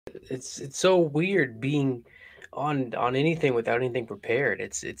It's so weird being on anything without anything prepared.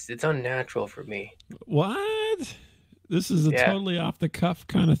 It's unnatural for me. What? This is a Yeah. totally off the cuff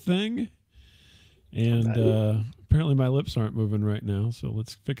kind of thing. And Uh, apparently my lips aren't moving right now. So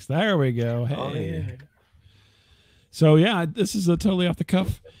let's fix that. There we go. Oh Hey. yeah. So yeah, this is a totally off the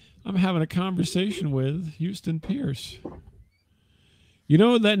cuff. I'm having a conversation with Houston Pierce. You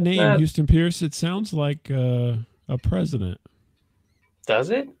know that name, That Houston Pierce? It sounds like a president. does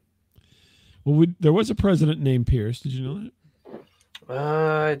it? Well, there was a president named Pierce. Did you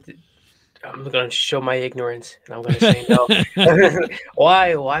know D- I'm going to show my ignorance, and I'm going to say no. that?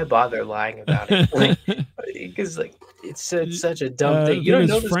 Why bother lying about it? Like, because like it's such a dumb I thing. You think don't it's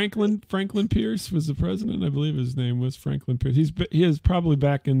know this. Franklin Pierce was the president. I believe his name was Franklin Pierce. He is probably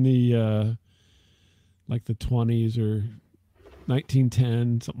back in the like the 20s or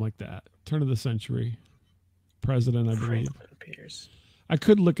 1910, something like that, turn of the century president, I believe. Franklin Pierce. I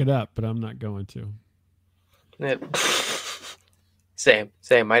could look it up, but I'm not going to. Yep. Same.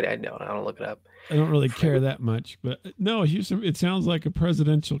 I don't look it up. I don't really care that much, but no, Houston. It sounds like a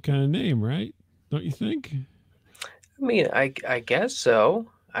presidential kind of name, right? Don't you think? I mean, I guess so.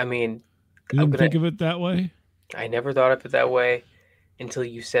 I mean, You I'm didn't gonna. think of it that way? I never thought of it that way until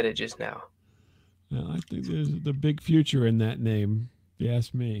you said it just now. Well, I think there's the big future in that name. If you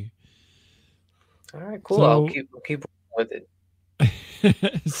ask me. All right, cool. So, I'll keep with it.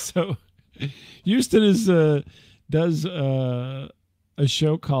 so Houston is does a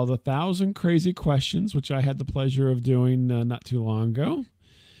show called A Thousand Crazy Questions, which I had the pleasure of doing not too long ago,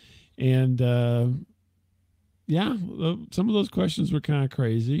 and yeah, some of those questions were kind of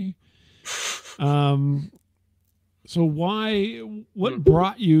crazy. Um, so what Hmm.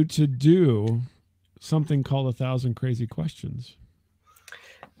 brought you to do something called A Thousand Crazy Questions?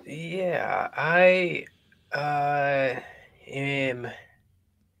 Yeah, I am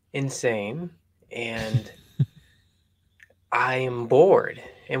insane and I am bored.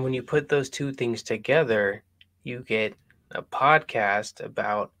 And when you put those two things together, you get a podcast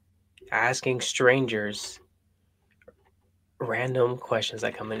about asking strangers random questions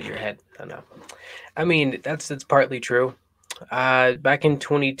that come into your head. I don't know. I mean, that's partly true. Back in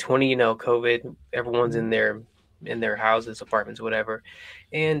 2020, COVID, everyone's in their houses, apartments, whatever,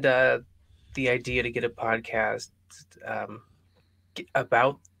 and the idea to get a podcast um,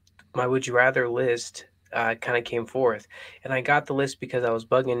 about my would you rather list kind of came forth, and I got the list because I was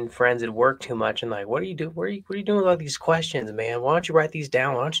bugging friends at work too much and like, what are you doing? What are you doing with all these questions, man? Why don't you write these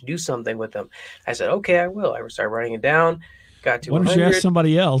down? Why don't you do something with them? I said, okay, I will. I started writing it down. Got to Why don't you ask 100.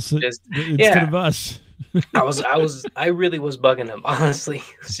 somebody else Just instead yeah, of us? I really was bugging him, honestly.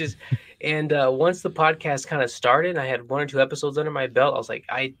 It's just, and once the podcast kind of started, and I had one or two episodes under my belt. I was like,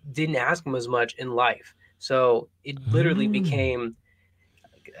 I didn't ask him as much in life, so it literally Oh. became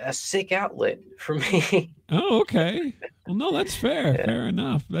a sick outlet for me. Oh, okay. Well, no, that's fair. Yeah. Fair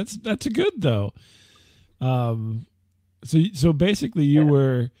enough. That's a good though. Um, so basically, you Yeah,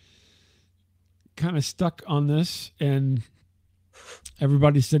 were kind of stuck on this, and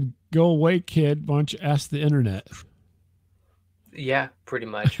everybody said, "Go away, kid. Why don't you ask the internet?" yeah, pretty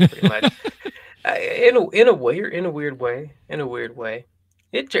much. In a way, in a weird way,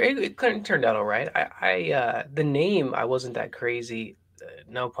 it kind of turned out all right. The name I wasn't that crazy,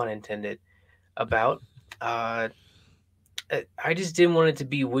 no pun intended, about. Uh, I just didn't want it to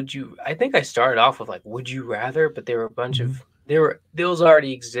be would you I think I started off with like would you rather, but there were a bunch Mhm. of there were those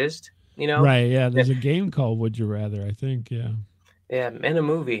already exist, you know? Right. Yeah. Yeah, There's a game called Would You Rather. I think. Yeah. yeah, and a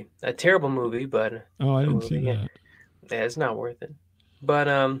movie. A terrible movie, but Oh, I a didn't see movie. Yeah. that. Yeah, it's not worth it. But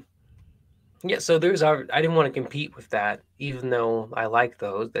yeah, so I didn't want to compete with that, even though I like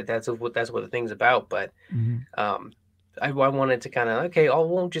those. That's what the thing's about. But Hmm. um I wanted to kind of okay, I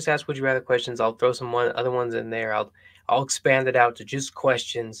won't just ask would you rather questions. I'll throw other ones in there. I'll expand it out to just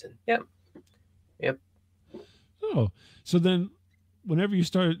questions and yep, yep. Oh, so then whenever you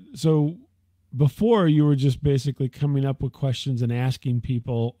started, so before you were just basically coming up with questions and asking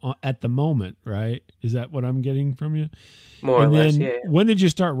people at the moment, right? Is that what I'm getting from you? More or And less, then yeah. when did you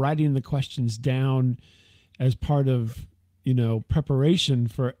start writing the questions down as part of, preparation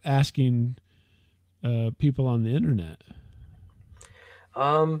for asking people on the internet?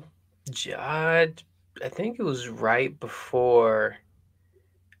 Um, I think it was right before.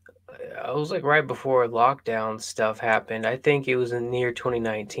 I was like right before lockdown stuff happened. I think it was in near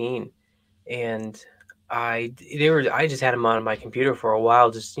 2019, and I just had them on my computer for a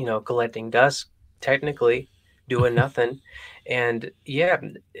while, just collecting dust, technically doing nothing, and yeah,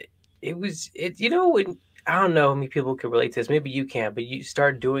 it was it. I don't know how many people could relate to this. Maybe you can, but you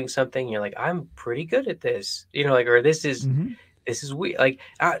start doing something, you're like, I'm pretty good at this, like, or this is Hmm. this is weird. Like,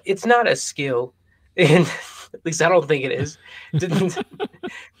 it's not a skill, and at least I don't think it is.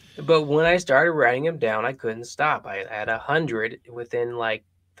 But when I started writing them down, I couldn't stop. I had 100 within like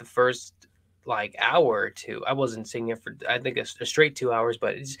the first like hour or two. I wasn't singing for I think a straight 2 hours,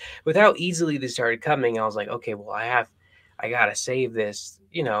 but it's, with how easily they started coming, I was like, okay, well, I gotta save this,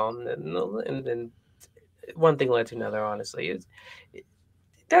 and then one thing led to another. Honestly,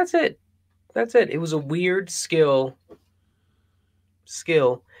 that's it. That's it. It was a weird skill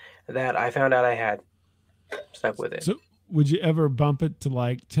that I found out I had. Stuck with it. So would you ever bump it to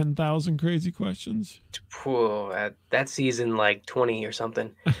like 10,000 crazy questions? That season like 20 or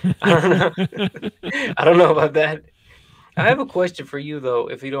something. I don't know. I don't know about that. I have a question for you though,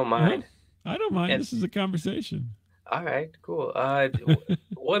 if you don't mind. I don't mind. And, this is a conversation. all right, cool.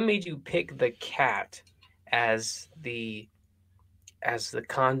 What made you pick the cat as the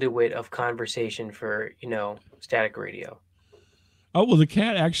conduit of conversation for, static radio? Oh, well, the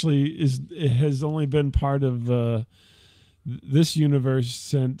cat actually has only been part of this universe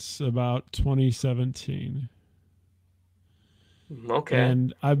since about 2017. Okay.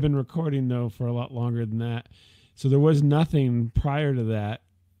 And I've been recording though for a lot longer than that. So there was nothing prior to that.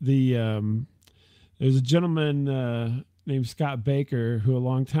 There's a gentleman named Scott Baker who a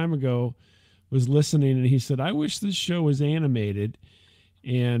long time ago was listening, and he said, "I wish this show was animated."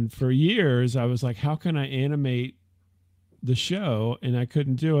 And for years I was like, how can I animate the show? And I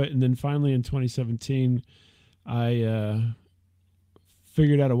couldn't do it. And then finally in 2017, I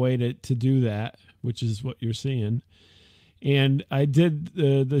figured out a way to do that, which is what you're seeing. And I did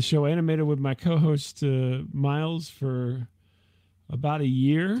the show animated with my co-host Miles for about a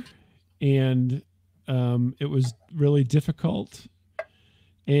year, and it was really difficult,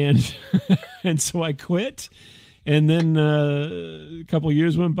 and and so I quit. And then a couple of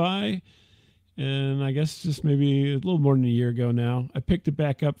years went by, and I guess just maybe a little more than a year ago now, I picked it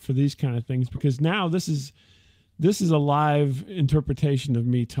back up for these kind of things, because now this is a live interpretation of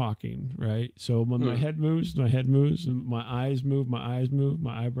me talking, right? So when my head moves, and my eyes move,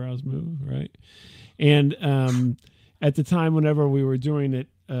 my eyebrows move, right? And at the time, whenever we were doing it,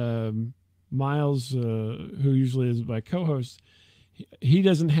 Miles, who usually is my co-host, he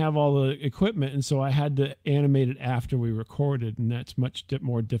doesn't have all the equipment, and so I had to animate it after we recorded, and that's much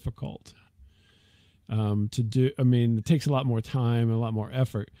more difficult to do. I mean, it takes a lot more time and a lot more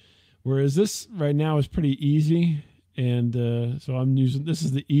effort. Whereas this right now is pretty easy, and so I'm using this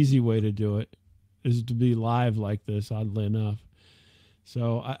is the easy way to do it, is to be live like this. Oddly enough,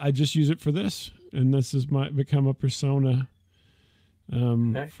 so I just use it for this, and this is become a persona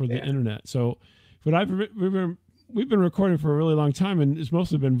for the internet. So, but we've been recording for a really long time, and it's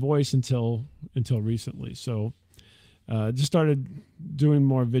mostly been voice until recently. So, just started doing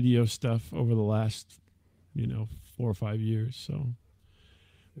more video stuff over the last 4 or 5 years. So.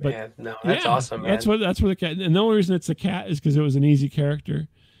 But man, no, that's awesome, man. That's where the cat. And the only reason it's a cat is because it was an easy character.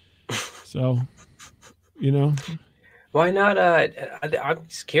 So, why not? I'm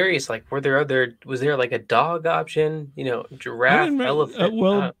just curious. Like, was there like a dog option? Giraffe,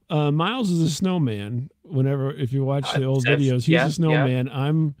 elephant. Miles is a snowman. If you watch the old videos, he's a snowman. Yeah.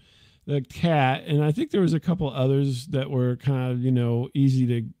 I'm the cat, and I think there was a couple others that were kind of easy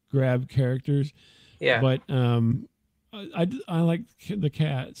to grab characters. Yeah, but I like the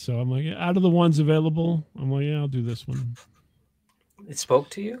cat, so I'm like, out of the ones available, I'm like, yeah, I'll do this one. It spoke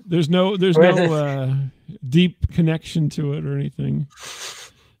to you? There's no deep connection to it or anything.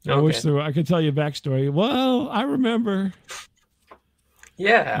 Okay. I wish I could tell you a backstory. Well, I remember.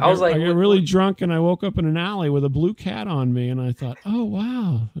 Yeah, I was like, I got really drunk, and I woke up in an alley with a blue cat on me, and I thought, oh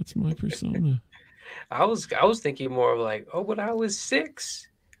wow, that's my persona. I was thinking more of like, when I was 6.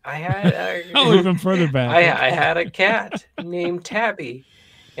 I had even further back. I had a cat named Tabby,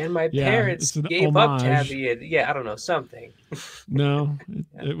 and my parents gave up Tabby, and I don't know, something. No,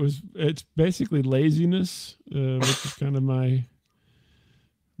 it's basically laziness, which is kind of my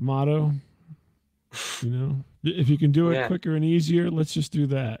motto. If you can do it quicker and easier, let's just do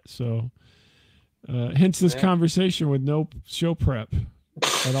that. So, hence this conversation with no show prep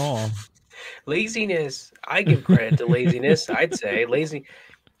at all. Laziness. I give credit to laziness. I'd say lazy.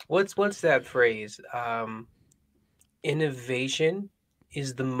 What's that phrase? Innovation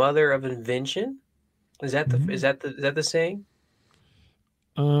is the mother of invention. Is that the saying?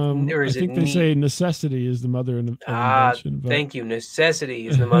 Or is I think they say necessity is the mother of invention. But... Thank you. Necessity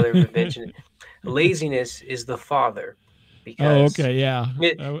is the mother of invention. Laziness is the father. Because okay, yeah,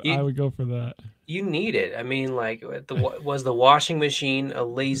 I would go for that. You need it. I mean, like, was the washing machine a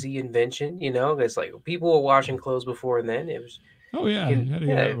lazy invention? It's like people were washing clothes before, and then it was. Oh yeah, You you can, had to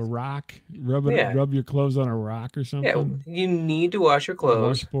get yeah, a rock, yeah, rub your clothes on a rock or yeah. something. You need to wash your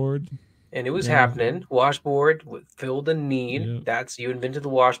clothes. Washboard. And it was Yeah, happening. Washboard filled a need. yeah. That's you invented the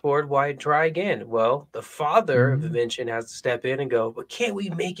washboard. Why try again? Well, the father of Hmm. invention has to step in and go, but can't we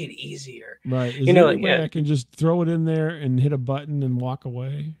make it easier? Right. Is You there know, any like, way yeah, I can just throw it in there and hit a button and walk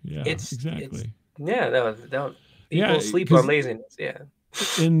away? Yeah, it's exactly. yeah, no, don't Yeah, people sleep on because laziness. Yeah.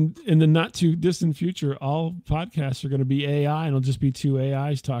 in the not too distant future, all podcasts are going to be AI, and it'll just be two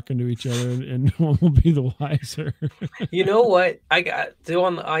AIs talking to each other, and no one will be the wiser. You know what? I got to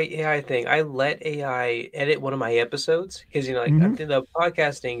on the AI thing. I let AI edit one of my episodes because like Hmm. the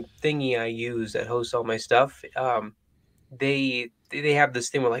podcasting thingy I use that hosts all my stuff. They have this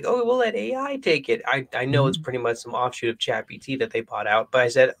thing where like, oh, we'll let AI take it. I know it's Hmm. pretty much some offshoot of ChatGPT that they bought out, but I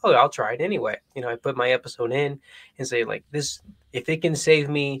said, oh, I'll try it anyway. I put my episode in and say like this, if it can save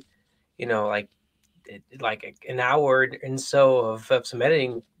me, like an hour and so of some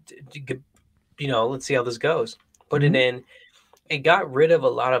editing, let's see how this goes. Put it Hmm. in. It got rid of a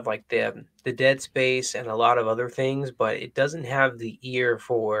lot of like the dead space and a lot of other things, but it doesn't have the ear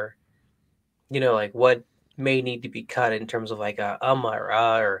for like what may need to be cut in terms of like a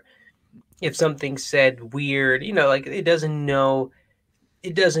or if something said weird, like it doesn't have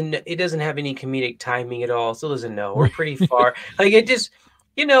any comedic timing at all. Still doesn't know. We're Right. pretty far. Like it just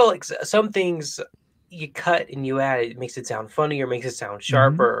like some things you cut and you add, it makes it sound funny or makes it sound Hmm.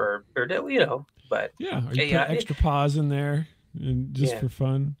 sharper or. But Yeah, or you put yeah, extra pause in there, and just yeah, for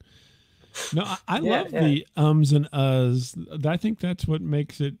fun. No, I yeah, love yeah. the ums and uhs. I think that's what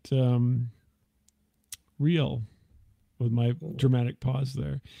makes it real with my dramatic pause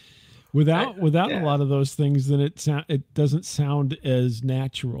there. I Without a yeah. lot of those things, then it doesn't sound as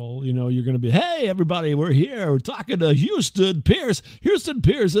natural. You're going to be, hey everybody, we're here, we're talking to Houston Pierce. Houston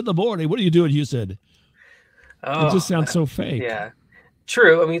Pierce in the morning. What are you doing, Houston? It just Oh, sounds so fake. yeah.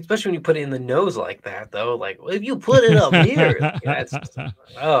 True. I mean, especially when you put it in the nose like that, though. Like, well, if you put it up here, that's That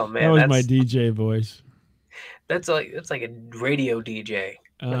oh man, was my DJ voice. that's like a radio DJ.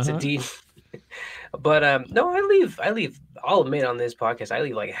 Uh That's a huh. D. But no, I leave. I'll admit on this podcast, I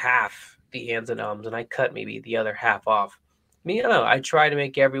leave like half the ands and ums, and I cut maybe the other half off. I mean, I don't know. I try to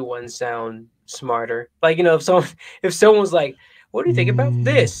make everyone sound smarter. Like if someone's like, "What do you think about Ooh.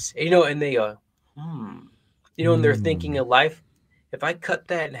 this?" And they go, "Hmm," and they're thinking Mm. of life. If I cut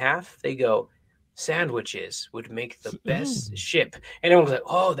that in half, they go, "Sandwiches would make the Oh, best ship," and everyone's like,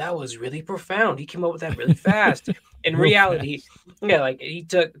 "Oh, that was really profound. He came up with that really fast." In real reality, fast. yeah, like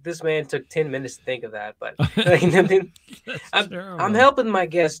this man took 10 minutes to think of that, but like, I mean, That's I'm terrible. helping my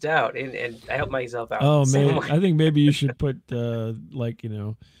guest out, and I help myself out the Oh same man, way. I think maybe you should put like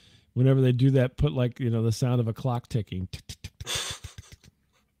whenever they do that, put like the sound of a clock ticking. Tick, tick, tick, tick, tick, tick, tick.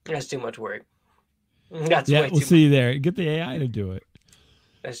 That's too much work. That's Yeah, way we'll too much. see there. Get the AI to do it.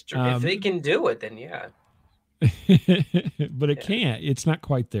 That's true. If they Um, can do it, then yeah, but it yeah, can't. It's not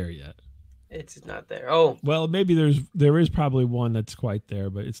quite there yet. it's not there. Oh, Well, maybe there is probably one that's quite there,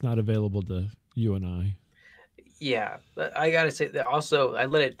 but it's not available to you and I. yeah, but I gotta say that also I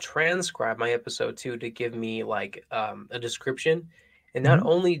let it transcribe my episode too to give me like a description, and not Hmm.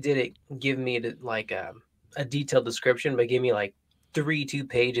 only did it give me like a detailed description, but it gave me like 2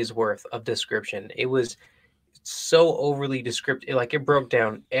 pages worth of description. It was so overly descriptive, like it broke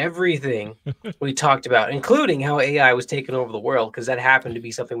down everything we talked about, including how AI was taking over the world, because that happened to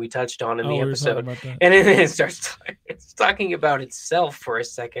be something we touched on in Oh, the we were talking episode. about that. And then it starts it's talking about itself for a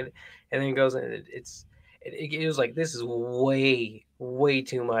second, and then it goes and it was like this is way way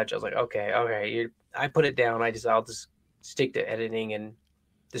too much. I was like, okay, I put it down. I'll just stick to editing and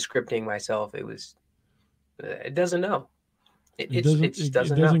descripting myself. It doesn't know. It just It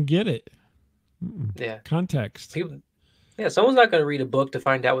doesn't know. doesn't get it. Mm-mm. Yeah, Context. people. Yeah, someone's not going to read a book to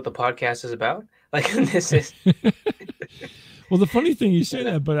find out what the podcast is about. Like this is, Well, the funny thing you say you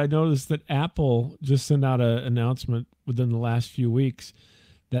know, that, but I noticed that Apple just sent out an announcement within the last few weeks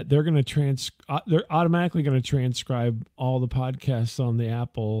that they're going to they're automatically going to transcribe all the podcasts on the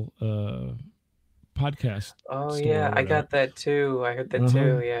Apple podcast oh store yeah, or I whatever. got that too. I heard that Uh-huh.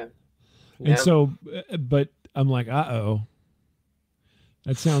 too. Yeah, And yeah. so, but I'm like, uh-oh,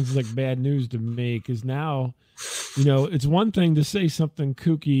 that sounds like bad news to me, because now, it's one thing to say something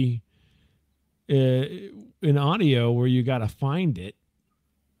kooky in audio where you got to find it,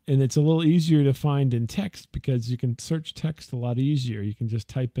 and it's a little easier to find in text because you can search text a lot easier. You can just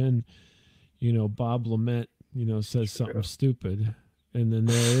type in, Bob Lament, says something True. stupid, and then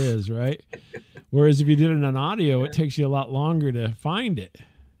there it is, right? Whereas if you did it on audio, it Yeah. takes you a lot longer to find it.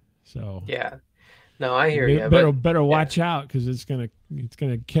 So Yeah. No, I hear you, better but better yeah, watch out, because it's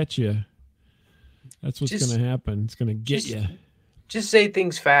gonna catch you. That's what's just gonna happen. It's gonna get just you. just say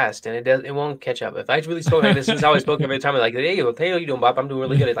things fast, and it won't catch up. If I really spoke like this is how I spoke every time, like, hey, how you doing, Bob? I'm doing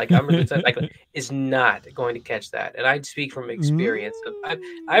really good. Like, I'm really excited. Like, it's not going to catch that. And I speak from experience.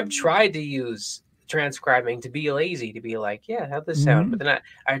 I've tried to use transcribing to be lazy, to be like, yeah, how'd this sound? But then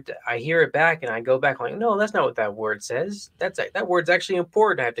I hear it back and I go back like, no, that's not what that word says. That word's actually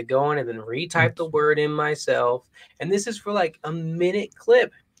important. I have to go in and then retype the word in myself. And this is for like a minute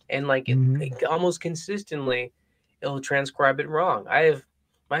clip, and like it almost consistently it'll transcribe it wrong. I have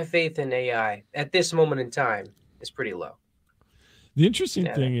my faith in AI at this moment in time is pretty low. The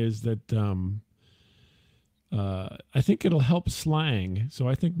interesting thing is that I think it'll help slang. So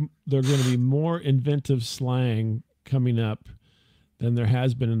I think there's going to be more inventive slang coming up than there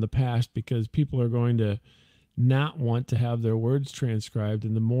has been in the past, because people are going to not want to have their words transcribed.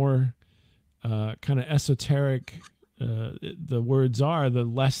 And the more kind of esoteric the words are, the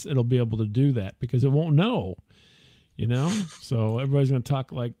less it'll be able to do that, because it won't know, So everybody's going to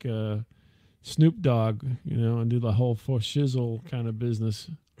talk like Snoop Dogg, and do the whole for shizzle kind of business.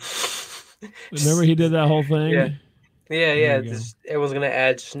 Remember he did that whole thing? Yeah. Everyone's gonna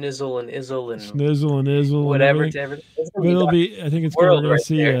add schnizzle and izzle and whatever to everything. But it'll be. I think it's we're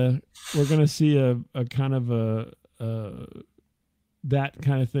gonna see a kind of that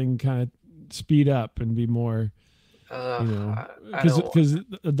kind of thing kind of speed up and be more. Because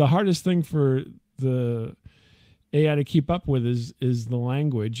the hardest thing for the AI to keep up with is the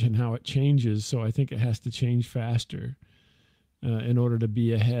language and how it changes. So I think it has to change faster in order to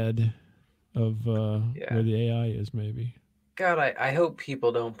be ahead of where the AI is, maybe. God, I hope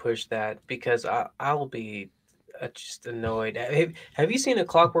people don't push that, because I'll be just annoyed. Have you seen A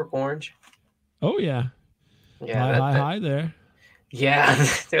Clockwork Orange? Oh yeah. Hi there. Yeah.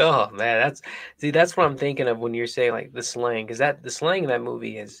 Oh man, that's what I'm thinking of when you're saying like the slang, because the slang in that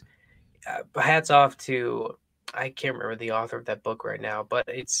movie is hats off to, I can't remember the author of that book right now, but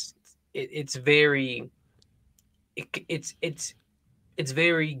it's very it's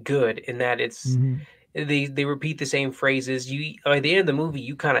very good in that it's they repeat the same phrases. You at the end of the movie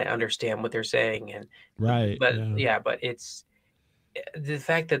you kind of understand what they're saying, and but it's the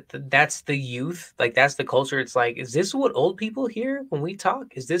fact that that's the youth, like that's the culture. It's like, is this what old people hear when we talk?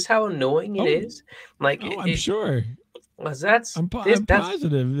 Is this how annoying it is? Like, I'm sure. I'm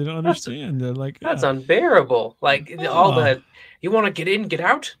positive they don't understand. They're like, that's unbearable. Like all the, you want to get in, get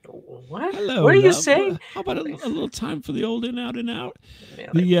out. What? Hello, what are you saying? How about a little time for the old in, out, and out?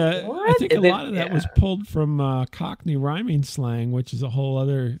 I think a lot of that was pulled from Cockney rhyming slang, which is a whole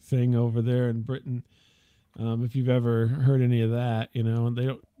other thing over there in Britain. If you've ever heard any of that,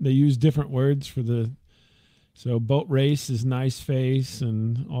 they use different words for so boat race is nice face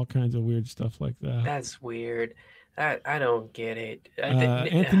and all kinds of weird stuff like that. That's weird. I don't get it.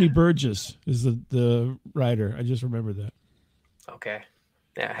 Anthony Burgess is the writer. I just remembered that. Okay.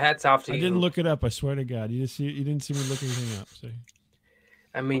 Yeah, hats off to you. I didn't look it up. I swear to God, you didn't see me looking anything up. See?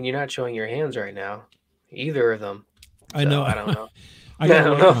 I mean, you're not showing your hands right now, either of them. So I know. I don't know. I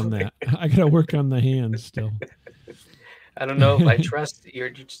gotta work on that. I gotta work on the hands still. I don't know if I trust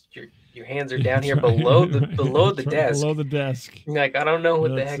your hands are down here below the desk. Below the desk. Like, I don't know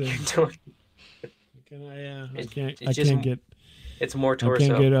what the heck you're doing. I can't get. It's more torso. I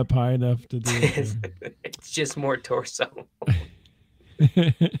can't get up high enough to do it. It's just more torso.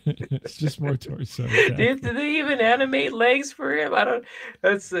 It's just more torso. Exactly. Do they even animate legs for him? I don't.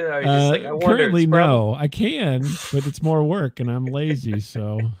 That's I wonder. Currently, no. I can, but it's more work, and I'm lazy.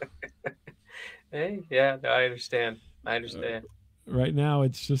 So. Hey, yeah, no, I understand. Right now,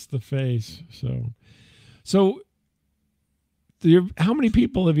 it's just the face. So. How many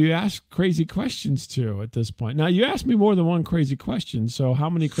people have you asked crazy questions to at this point? Now, you asked me more than one crazy question. So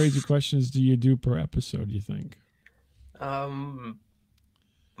how many crazy questions do you do per episode, you think? I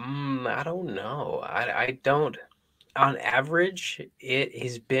don't know. I don't. On average, it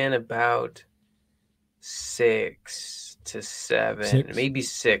has been about 6 to 7, maybe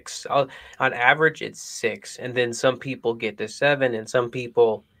 6. On average, it's 6. And then some people get to 7, and some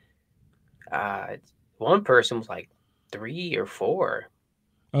people, one person was like, 3 or 4.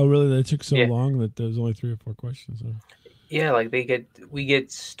 Oh, really? That took so long that there was only 3 or 4 questions. Huh? Yeah, like we get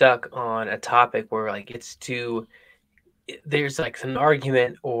stuck on a topic where like there's like an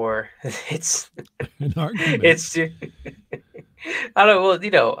argument, or it's an argument. It's I don't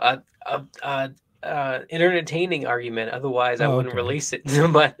know. An entertaining argument. Otherwise, I wouldn't release it.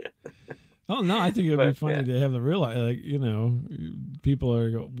 But oh no, I think it would be funny to have them realize, like, people are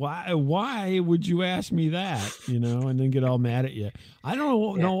go, why would you ask me that, and then get all mad at you. I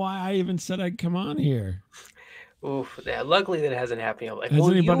don't know why I even said I'd come on here. Oof. Yeah, luckily that hasn't happened. I'm like, Has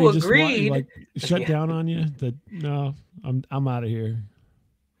well, anybody you just agreed. like shut Yeah. down on you? That no, I'm out of here.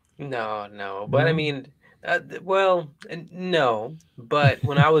 No, no. But I No. mean, no. But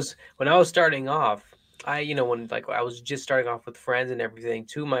when I was starting off, when like I was just starting off with friends and everything,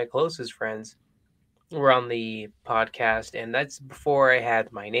 two of my closest friends were on the podcast, and that's before I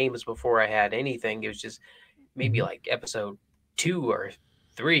had my name, was before I had anything. It was just maybe Mhm. like episode 2 or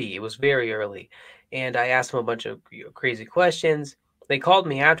 3. It was very early, and I asked them a bunch of crazy questions. They called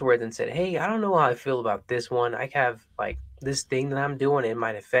me afterwards and said, "Hey, I don't know how I feel about this one. I have like this thing that I'm doing. It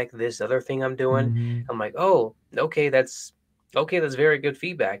might affect this other thing I'm doing." Mhm. I'm like, "Oh, okay, okay. That's very good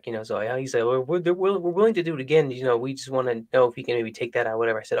feedback." So he said, "Well, we're willing to do it again. We just want to know if you can maybe take that out,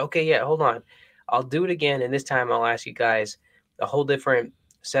 whatever." I said, "Okay, yeah, hold on. I'll do it again, and this time I'll ask you guys a whole different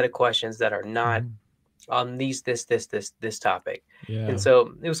set of questions that are not Mhm. on this topic." And Yeah.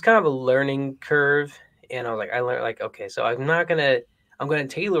 so it was kind of a learning curve. And I learned like, okay, so I'm gonna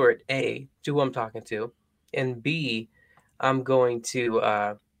tailor it, A, to who I'm talking to, and B, I'm going to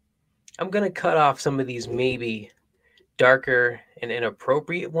I'm gonna cut off some of these maybe darker and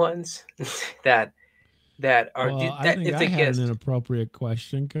inappropriate ones that Well, I that think if I the had an guest. inappropriate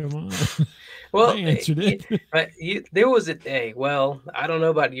question. Come on. I Well, answered it. there was a day. Well, I don't know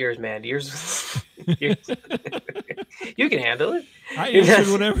about yours, man. Yours, you can handle it. I You know,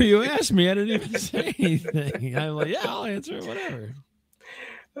 answered whatever you asked me. I didn't even say anything. I'm like, yeah, I'll answer it, whatever.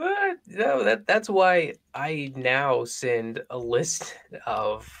 no, that's why I now send a list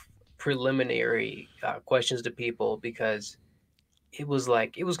of preliminary questions to people, because it was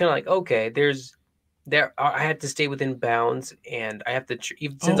kind of like, okay, I have to stay within bounds, and I have to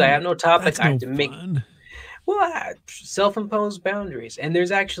even since I have Oh, no topic, that's I have no to make fun. self-imposed boundaries. And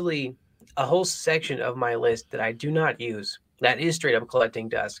there's actually a whole section of my list that I do not use that is straight up collecting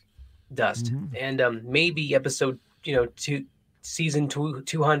dust. Hmm. And maybe episode, season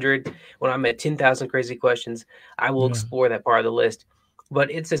 200, when I'm at 10,000 crazy questions, I will Yeah. explore that part of the list.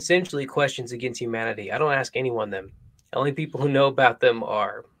 But it's essentially questions against humanity. I don't ask anyone them. The only people who know about them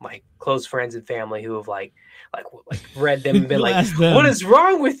are my close friends and family, who have like read them and been You'll like, ask "What them, is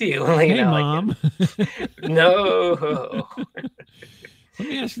wrong with you?" hey, Like, mom, no, let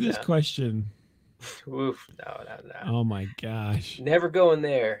me ask you this no, question. oof, no, no, no, Oh my gosh. never going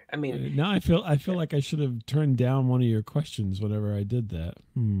there. I mean, Now I feel like I should have turned down one of your questions whenever I did that.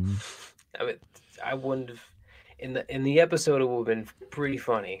 Hmm. I mean, I wouldn't have. In the episode, it would have been pretty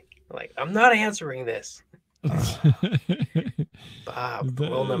funny. Like, I'm not answering this. Uh, Bob,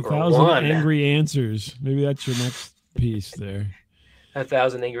 rule The number thousand one: angry answers. Maybe that's your next piece there.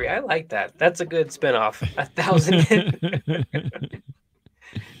 1,000 angry. I like that. That's a good spinoff. 1,000.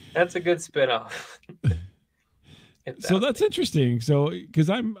 That's a good spinoff. A So thousand. that's interesting. So because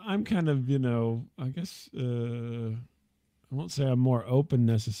I'm kind of I guess I won't say I'm more open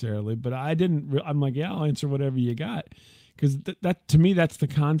necessarily, but I didn't. I'm like, yeah, I'll answer whatever you got, because that to me that's the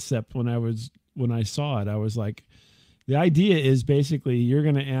concept. When I saw it, I was like, the idea is basically you're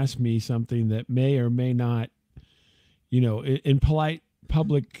going to ask me something that may or may not, in polite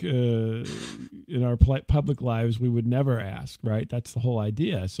public in our public lives we would never ask, right? That's the whole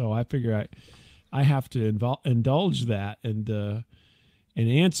idea. So I figure I have to indulge that and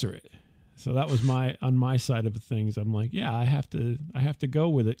answer it. So that was on my side of things. I'm like, yeah, I have to go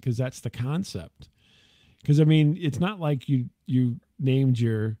with it because that's the concept. Because I mean, it's not like you named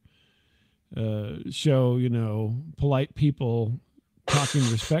your show, polite people talking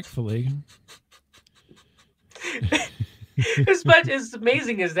respectfully. As much as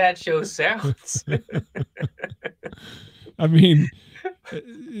amazing as that show sounds, I mean,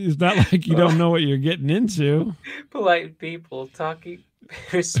 it's not like you don't know what you're getting into. polite people talking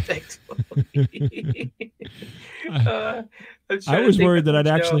respectfully. uh, I'm I trying to was think worried of that what I'd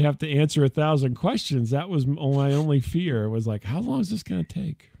show. actually have to answer 1,000 questions. That was my only fear. Was like, how long is this going to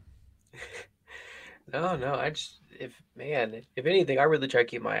take? No, no. If anything, I really try to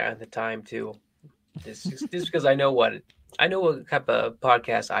keep my eye on the time too. Just because I know what type of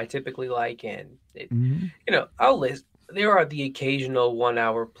podcast I typically like, and Hmm. I'll list. There are the occasional 1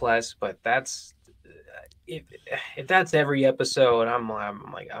 hour plus, but that's if if that's every episode, I'm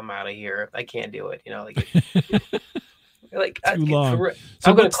like, I'm out of here. I can't do it. Too long.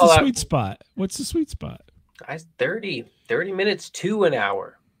 So I'm gonna what's the call out sweet spot? What's the sweet spot? I 30 minutes to an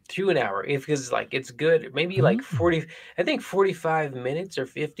hour. To an hour. If Because like it's good. Maybe like Oh. 40, I think 45 minutes or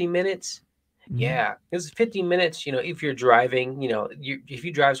 50 minutes. Mhm. Yeah, because 50 minutes, if you're driving, if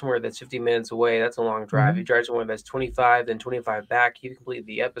you drive somewhere that's 50 minutes away, that's a long drive. If Mhm. you drive somewhere that's 25, then 25 back, you complete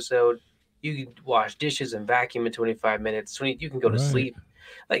the episode. You can wash dishes and vacuum in 25 minutes. You can go to Right. sleep.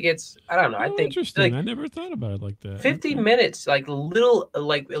 Like it's I don't know. I Oh, think interesting. like I never thought about it like that. 50 Okay. minutes, like a little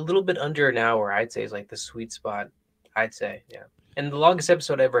bit under an hour, I'd say is like the sweet spot. I'd say, yeah. And the longest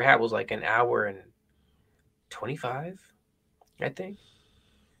episode I ever had was like an hour and 25, I think.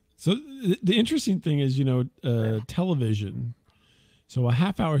 So the interesting thing is, Yeah. television. So a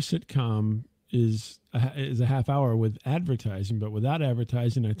half-hour sitcom is a half hour with advertising, but without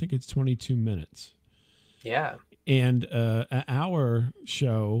advertising, I think it's 22 minutes. Yeah. And an hour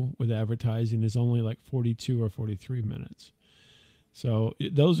show with advertising is only like 42 or 43 minutes. So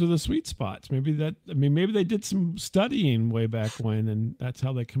those are the sweet spots. Maybe they did some studying way back when, and that's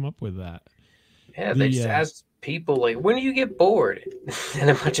how they come up with that. Yeah, they The just asked people like, when do you get bored? And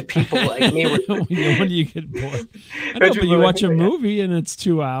a bunch of people like me were when do you get bored? I bunch know, of but people you like watch a me, yeah. movie and it's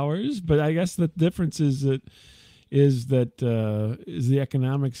 2 hours. But I guess the difference is the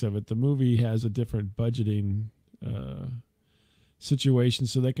economics of it. The movie has a different budgeting uh, situation,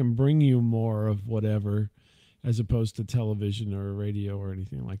 so they can bring you more of whatever, as opposed to television or radio or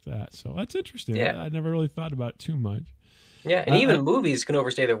anything like that. So that's interesting. Yeah. I never really thought about it too much. Yeah, and Uh, even movies can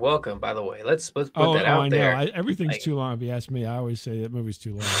overstay their welcome, by the way. Let's put that I out know. there. Everything's Like too long. If you ask me, I always say that movie's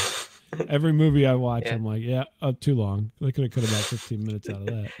too long. Every movie I watch, yeah, I'm like, yeah, too long. They could have cut about 15 minutes out of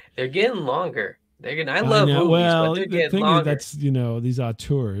that. they're getting longer. I I love know. movies, but Well, they're the getting thing is, longer. that's these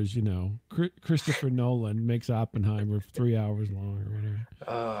auteurs. Christopher Nolan makes Oppenheimer 3 hours long or whatever.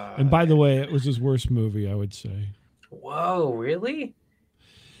 And Uh, by the way, it was his worst movie, I would say. whoa, really?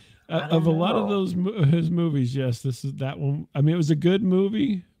 I Of don't a lot of know. his movies, yes, this is that one. I mean, it was a good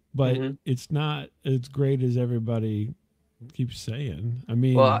movie, but Hmm. it's not as great as everybody keeps saying. I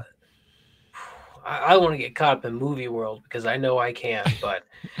Well, mean, I want to get caught up in movie world because I know I can, but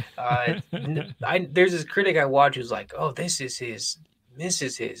there's this critic I watch who's like, oh, this is his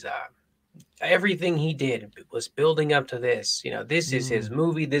everything he did was building up to this. This is his mm,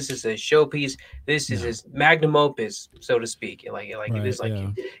 movie. This is his showpiece. This is no, his magnum opus, so to speak. Like it right? is like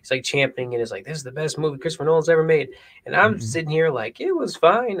Yeah, he's like championing it as like this is the best movie Christopher Nolan's ever made. And I'm mm-mm. sitting here like it was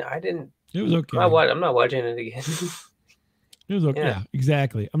fine. I didn't. It was okay. I'm not watching it again. It was okay. Yeah, Yeah,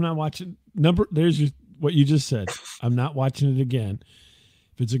 exactly. I'm not watching what you just said. I'm not watching it again.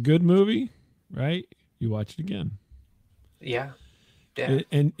 If it's a good movie, right? You watch it again. yeah, yeah.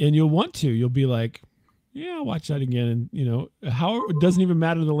 And you'll want to. You'll be like, yeah, I'll watch that again. And how it doesn't even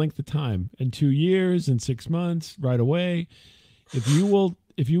matter the length of time. In 2 years, in 6 months, right away. If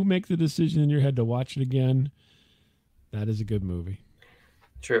you make the decision in your head to watch it again, that is a good movie.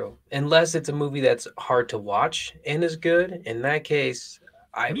 True. Unless it's a movie that's hard to watch and is good. In that case,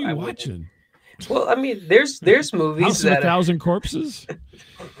 What are I you wouldn't. watching? Well, I mean, there's movies House of a that Thousand Corpses?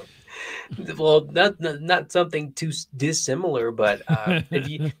 well, not something too dissimilar, but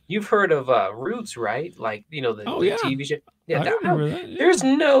if you've heard of Roots, right? Like Oh the yeah, TV show. Yeah, I remember that. Yeah,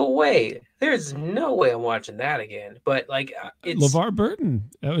 there's no way I'm watching that again. But like it's LeVar Burton.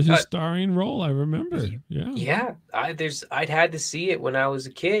 That was his uh, starring role. I remember. Yeah. yeah, I'd had to see it when I was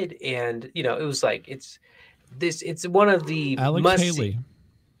a kid, and it was like it's one of the Alex must see. Haley.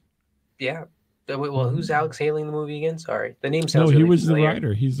 Yeah. Well, who's Mhm. Alex Haley in the movie again? Sorry, the name No, sounds he really was the familiar.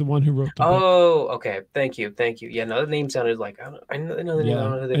 writer. He's the one who wrote the book. Oh, okay. Thank you. Yeah, no, the name sounded like I know the name. I Yeah,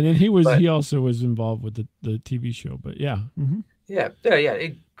 don't know who and then he but also was involved with the TV show. But yeah, yeah.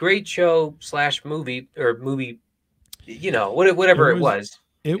 Great show slash movie or movie. it Whatever it was was.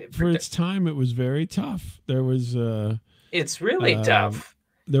 it for its time. It was very tough. There was It's really um tough.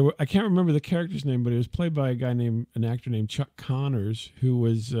 I can't remember the character's name, but it was played by an actor named Chuck Connors, who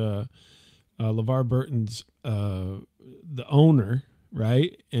was LeVar Burton's the owner,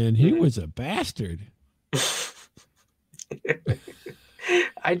 right? And he Mhm. was a bastard.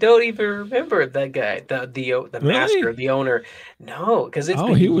 I don't even remember that guy, the master, Really? the owner. No, because it's Oh,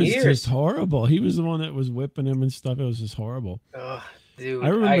 been he was just years. horrible. He was the one that was whipping him and stuff. It was just horrible. Oh, I dude,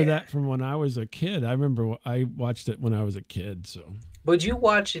 remember that from when I was a kid. I remember I watched it when I was a kid. So would you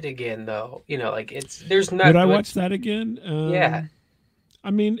watch it again though? Like there's would not I what. watch that again? Yeah,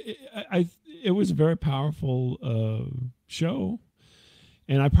 I mean, it was a very powerful show,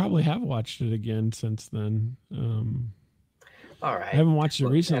 and I probably have watched it again since then. all I right. haven't watched it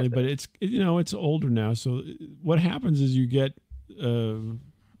We'll recently, have to. but it's older now. So what happens is you get uh,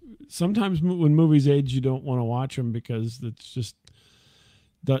 sometimes when movies age, you don't want to watch them because it's just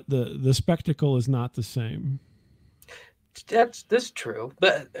the spectacle is not the same. That's true,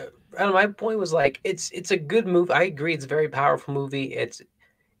 but I don't know, my point was like it's a good movie. I agree, it's a very powerful movie.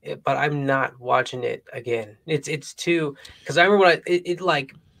 But I'm not watching it again. It's too because I remember when it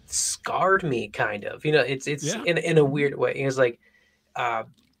like scarred me kind of. It's Yeah. in a Mhm. weird way. It's like uh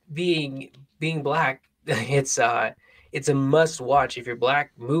being black. It's it's a must watch if you're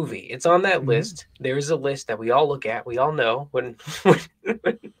black movie. It's on that Mhm. list. There is a list that we all look at. We all know when when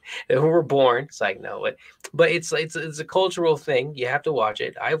we're born. It's like no, but it's a cultural thing. You have to watch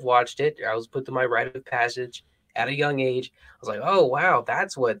it. I've watched it. I was put to my rite of passage at a young age. I was like, oh wow,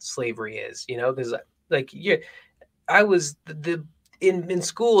 that's what slavery is. You know, because like yeah, I was the in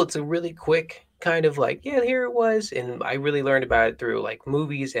school. It's a really quick kind of like yeah, here it was, and I really learned about it through like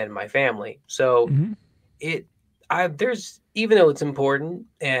movies and my family. So Mhm. it I there's even though it's important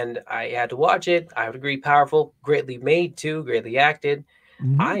and I had to watch it, I would agree powerful, greatly made too, greatly acted.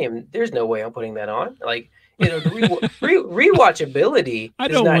 Mhm. There's no way I'm putting that on. Like, you know, the rewatchability I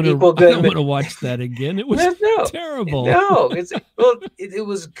does don't not want to. equal I don't good. want to watch that again. It was No, no, terrible. no. It's well, it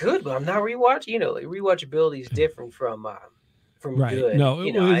was good, but I'm not rewatching. You know, like rewatchability is different from Right. good. No,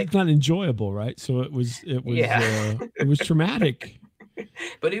 You know, I it's not enjoyable, right? So yeah. it was traumatic.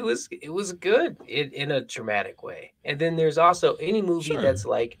 But it was good in a traumatic way. And then there's also any movie Sure. that's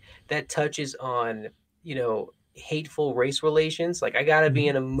like that touches on hateful race relations. Like I gotta be Mhm.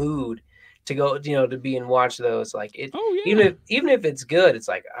 in a mood to go, to be and watch those. Like it, Oh even yeah. if it's good, it's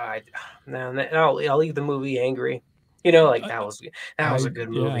like I no, and I'll leave the movie angry. Like I, that was a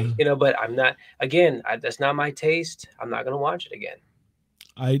good yeah. movie. But I'm not again. That's not my taste. I'm not gonna watch it again.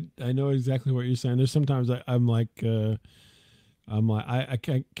 I know exactly what you're saying. There's sometimes I'm like I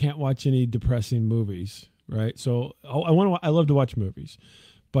can't watch any depressing movies, right? So I love to watch movies,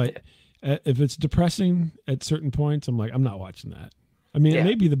 but Yeah, if it's depressing at certain points, I'm like I'm not watching that. I mean, it yeah.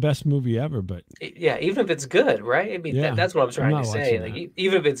 may be the best movie ever, but Yeah, even if it's good, right? I mean, yeah, that's what I'm I'm trying to not say. watching Like, that.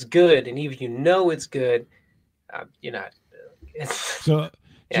 even if it's good, and even it's good, you're not. It's, So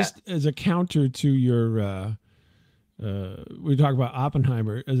yeah. just as a counter to your we talk about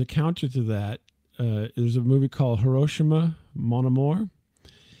Oppenheimer. As a counter to that, there's a movie called Hiroshima Mon Amour,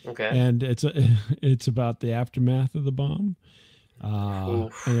 Okay. and it's about the aftermath of the bomb, and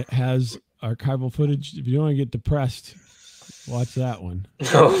Oof. it has archival footage. If you don't want to get depressed, watch that one.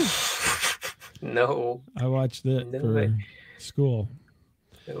 No. No. I watched it No way. for school.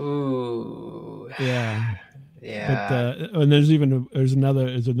 Ooh. Yeah, but Yeah. and there's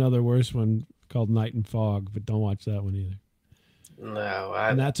another worse one called Night and Fog, but don't watch that one either. No.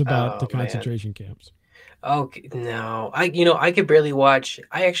 And that's about the Oh man. concentration camps. Okay. No. I could barely watch.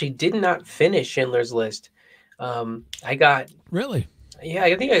 I actually did not finish Schindler's List. I got. Really? Yeah.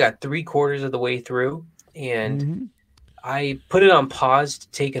 I think I got three-quarters of the way through, and Mm-hmm. I put it on pause to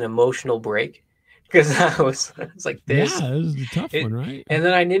take an emotional break because I was like this, Yeah, this is the tough it, one, right? and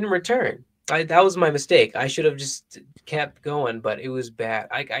then I didn't return. That was my mistake. I should have just kept going, but it was bad.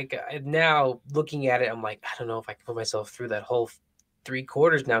 Now looking at it, I'm like, I don't know if I can put myself through that whole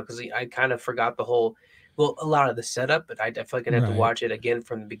three-quarters now because I kind of forgot a lot of the setup, but I feel like I have to Right. watch it again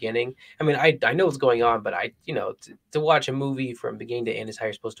from the beginning. I mean, I know what's going on, but to watch a movie from beginning to end is how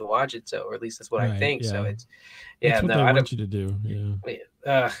you're supposed to watch it. So, or at least that's what I Right. think. So Yeah. it's yeah, That's what no, they I don't. want you to do.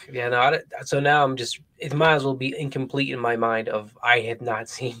 Yeah. Yeah, no. So now it might as well be incomplete in my mind. Of I had not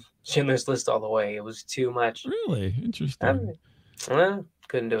seen Schindler's List all the way. It was too much. Really I interesting.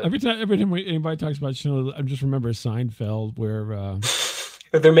 couldn't do it. Every time anybody talks about Schindler, I just remember Seinfeld where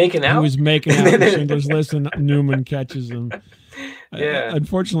But they're making he out. was making out in Schindler's List and Newman catches him. Yeah,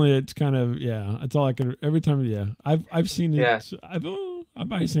 Unfortunately, it's kind of yeah. That's all I can. Every time, yeah. I've seen yeah. it. I've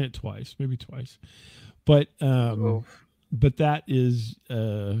probably seen it twice, maybe twice. But Oh, that is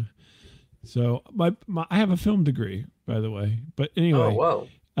so my I have a film degree, by the way. But oh, anyway, whoa.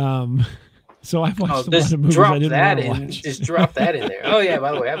 um, so I've Oh, watched a lot just of movies I drop didn't want that to in. watch. Just drop that in there. Oh yeah.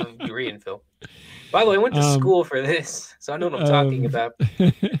 By the way, I have a degree in film. By the way, I went to um, school for this, so I know what I'm talking um, about.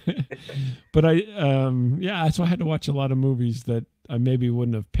 but yeah, so I had to watch a lot of movies that I maybe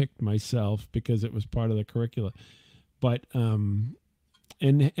wouldn't have picked myself because it was part of the curricula. But and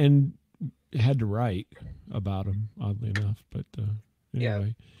had to write about them, oddly enough. But Yeah,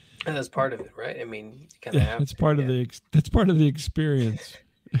 anyway, and that's part of it, right? I mean, you kind of yeah, have that's to. part of Yeah. that's part of the experience.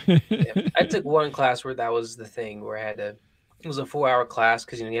 Yeah, I took one class where that was the thing where I had to. It was a 4-hour class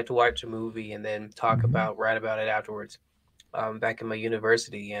because you have to watch a movie and then Hmm. write about it afterwards. Back in my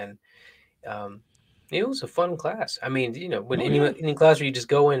university, and um, it was a fun class. I mean, when Oh yeah, any class where you just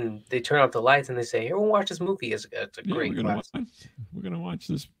go in, they turn off the lights and they say, "Everyone watch this movie." It's a yeah, great class. we're gonna watch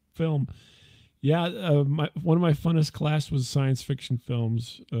this film. Yeah, one of my funnest class was science fiction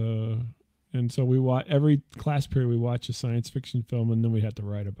films, and so we watch every class period we watch a science fiction film, and then we had to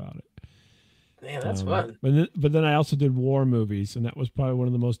write about it. Man, that's fun. But then I also did war movies, and that was probably one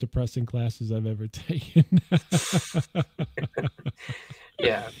of the most depressing classes I've ever taken.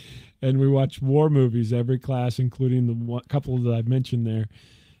 Yeah, And we watched war movies every class, including the couple that I mentioned there,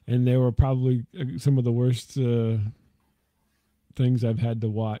 and they were probably some of the worst. things I've had to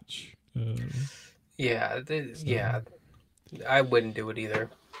watch. Yeah, So. yeah, I wouldn't do it either.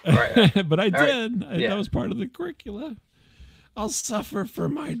 Right. But I All right. did. Yeah. That was part of the curricula. I'll suffer for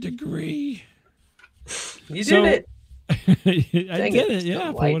my degree. You did it. I Dang did it. it. Yeah,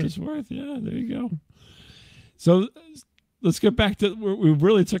 So for light. what it's worth. Yeah, there you go. So let's get back to. We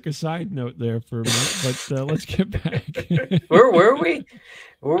really took a side note there for a minute, but let's get back. Where were we?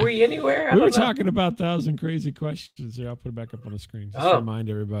 Were we anywhere? I We were don't know. talking about 1,000 crazy questions. Here, I'll put it back up on the screen just to Oh. remind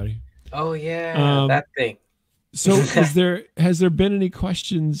everybody. Oh yeah, that thing. So has there been any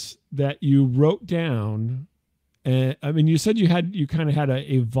questions that you wrote down? I mean, you said you kind of had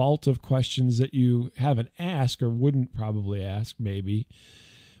a vault of questions that you haven't asked or wouldn't probably ask, maybe.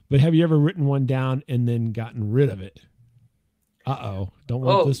 But have you ever written one down and then gotten rid of it? Don't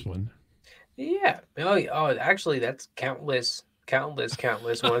want this one. Yeah. Oh, actually, that's countless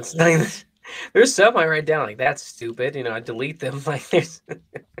ones. Like, there's some I write down like that's stupid. I delete them. Like there's.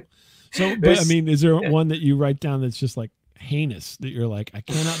 So, but I mean, is there one that you write down that's just like heinous that you're like, I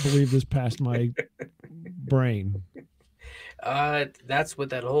cannot believe this passed my brain? That's what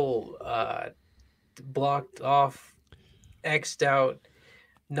that whole blocked off, X'd out,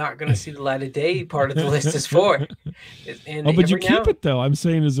 not gonna see the light of day part of the list is for. And but you keep it though. I'm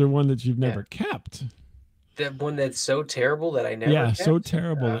saying, is there one that you've never kept? That one that's so terrible that I never. Yeah, kept? so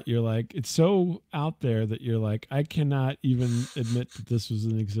terrible that you're like, it's so out there that you're like, I cannot even admit that this was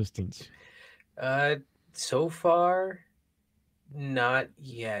in existence. So far, not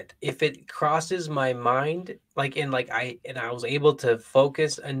yet. If it crosses my mind, I was able to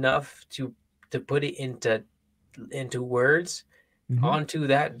focus enough to put it into words onto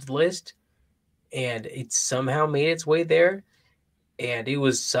that list, and it somehow made its way there, and it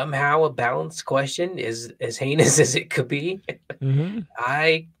was somehow a balanced question, as heinous as it could be.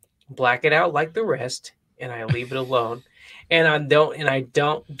 I black it out like the rest, and I leave it alone. And I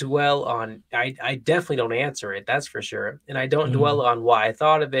don't dwell on. I definitely don't answer it. That's for sure. And I don't dwell on why I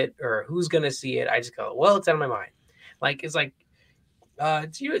thought of it or who's gonna see it. I just go, well, it's out of my mind. Like it's like,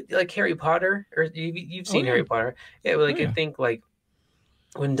 do you like Harry Potter or you've seen Harry Potter? Yeah, I think like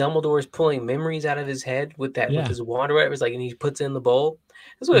when Dumbledore's pulling memories out of his head with his wand or whatever, it's like, and he puts it in the bowl.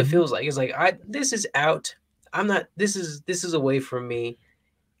 That's what it feels like. It's like this is out. I'm not. This is away from me.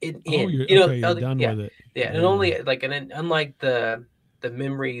 You're done with it. Yeah, and only and unlike the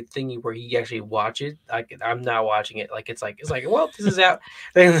memory thingy where he actually watches, I'm not watching it. It's like well, this is out.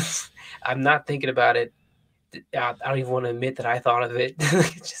 I'm not thinking about it. I don't even want to admit that I thought of it.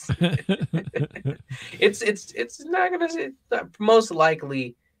 It's not gonna see, most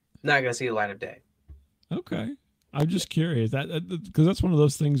likely not gonna see the light of day. Okay, I'm just curious that because that's one of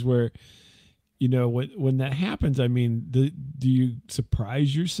those things where. When that happens, I mean, do you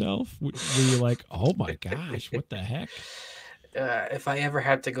surprise yourself? Were you like, oh my gosh, what the heck? If I ever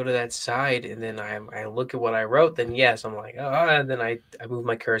have to go to that side and then I look at what I wrote, then yes, I'm like, oh, and then I move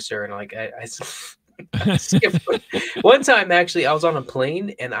my cursor and like I skip. One time, actually, I was on a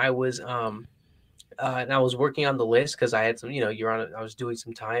plane and I was working on the list because I had some, I was doing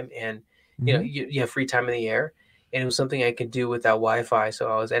some time and you have free time in the air. And it was something I could do without Wi-Fi,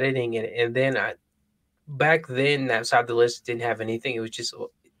 so I was editing it. And then back then, that side of the list didn't have anything. It was just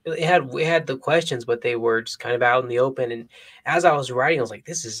we had the questions, but they were just kind of out in the open. And as I was writing, I was like,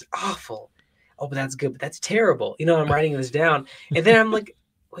 "This is awful." Oh, but that's good. But that's terrible. I'm writing this down, and then I'm like,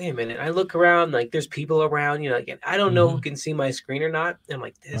 "Wait a minute." I look around, like there's people around. And I don't know who can see my screen or not. And I'm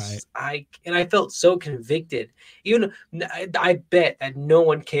like, "This." Right. I felt so convicted. Even I bet that no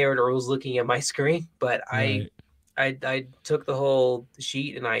one cared or was looking at my screen, but right. I took the whole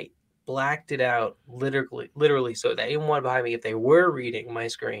sheet and I blacked it out literally so that anyone behind me, if they were reading my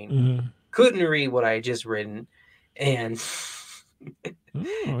screen, couldn't read what I had just written. And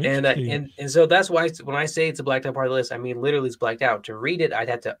and so that's why when I say it's a blacked out part of the list, I mean literally it's blacked out. To read it, I'd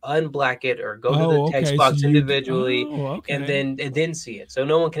have to unblack it or go to the text box individually and then see it. So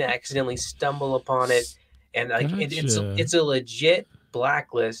no one can accidentally stumble upon it. And it's a legit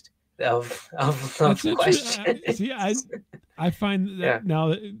blacklist of questions. See, I find that now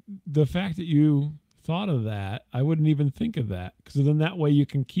that the fact that you thought of that, I wouldn't even think of that because then that way you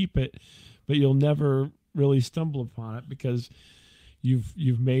can keep it, but you'll never really stumble upon it because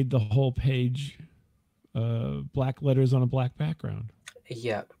you've made the whole page black letters on a black background.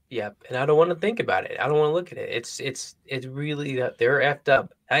 Yep. And I don't want to think about it. I don't want to look at it. It's really they're effed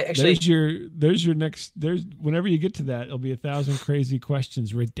up. There's your next. Whenever you get to that, it'll be 1,000 crazy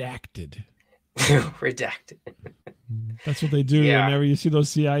questions redacted. Redacted. That's what they do. Yeah. Whenever you see those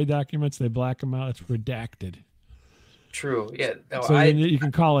CIA documents, they black them out. It's redacted. True. Yeah. No, so you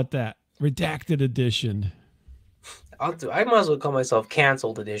can call it that redacted edition. I might as well call myself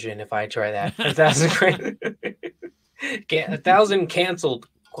canceled edition if I try that. 1,000 1,000 canceled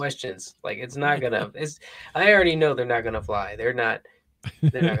questions. Like it's not gonna. It's I already know they're not gonna fly. They're not.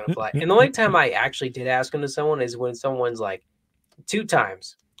 They're not gonna fly. And the only time I actually did ask them to someone is when someone's like 2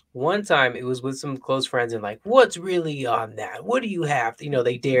 times. One time it was with some close friends and like, what's really on that? What do you have?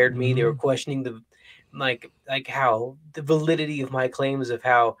 They dared me. They were questioning the like how the validity of my claims of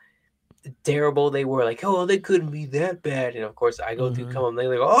how terrible they were. Like, oh, they couldn't be that bad. And of course, I go through come they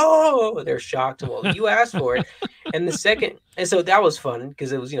like, oh, they're shocked. Well, you asked for it. And the second, and so that was fun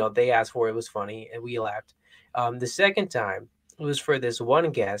because it was they asked for it. It was funny and we laughed. The second time it was for this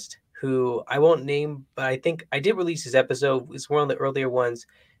one guest who I won't name, but I think I did release his episode. It's one of the earlier ones.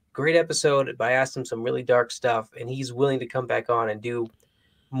 Great episode. But I asked him some really dark stuff, and he's willing to come back on and do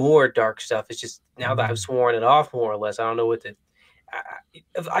more dark stuff. It's just now that I've sworn it off more or less, I don't know what to.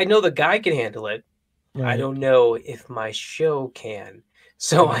 I know the guy can handle it. Right. I don't know if my show can.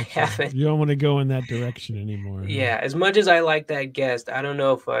 So I haven't. You don't want to go in that direction anymore. Yeah, as much as I like that guest, I don't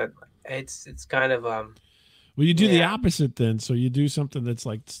know if it's kind of Well, you do the opposite then. So you do something that's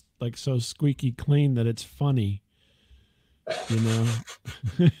like so squeaky clean that it's funny.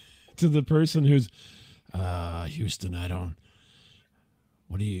 To the person who's Houston, I don't.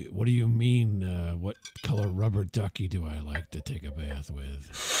 What do you mean? What color rubber ducky do I like to take a bath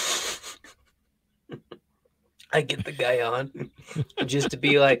with? I get the guy on just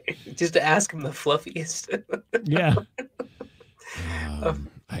to ask him the fluffiest. Yeah.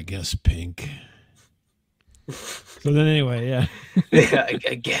 I guess pink. So then anyway, yeah. Yeah,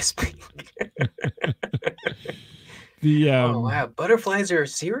 I guess pink. Oh wow, butterflies are a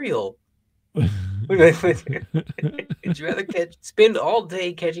cereal. Would you rather spend all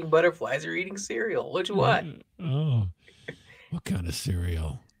day catching butterflies or eating cereal? Which one? Oh, what kind of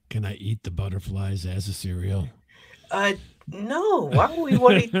cereal? Can I eat the butterflies as a cereal? No. Why would we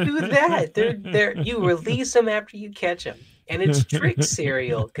want to do that? They're you release them after you catch them, and it's Trix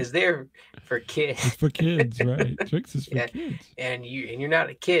cereal because they're for kids. It's for kids, right? Trix is for kids. And you're not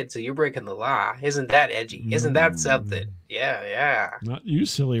a kid, so you're breaking the law. Isn't that edgy? Isn't that something? Yeah. Not you,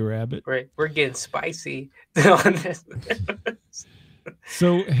 silly rabbit. We're getting spicy on this.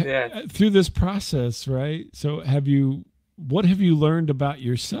 So through this process, right? So what have you learned about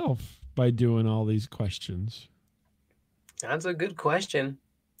yourself by doing all these questions? That's a good question.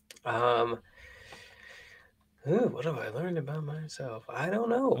 What have I learned about myself? I don't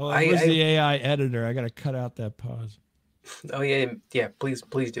know. Well, I was the AI editor. I got to cut out that pause. Oh yeah. Please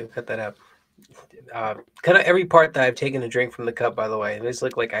do cut that out. Cut out every part that I've taken a drink from the cup. By the way, it just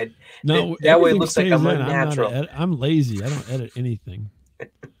look like that way it looks like I'm unnatural. I'm lazy. I don't edit anything.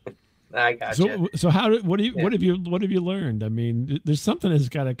 I got you. So what have you learned? I mean, there's something that's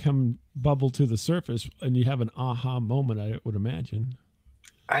got to come bubble to the surface, and you have an aha moment. I would imagine.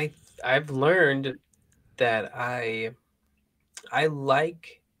 I've learned that I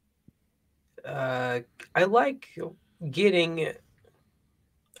like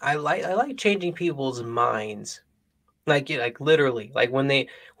changing people's minds. Like literally, like when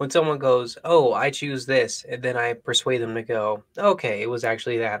someone goes, oh, I choose this, and then I persuade them to go, okay, it was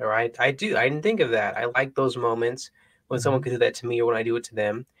actually that, or I didn't think of that. I like those moments when someone could do that to me or when I do it to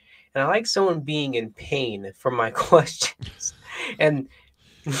them. And I like someone being in pain from my questions. And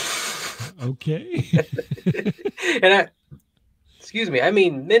okay. And excuse me, I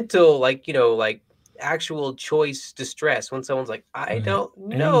mean mental, like actual choice distress when someone's like, I don't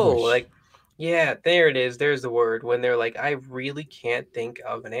know. Anguish. Like, yeah, there it is. There's the word. When they're like, I really can't think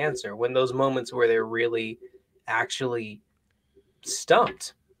of an answer. When those moments where they're really actually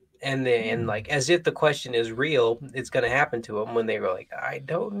stumped. And like as if the question is real, it's going to happen to them when they go like, I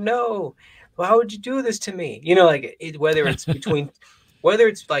don't know. Why would you do this to me? Whether it's between, whether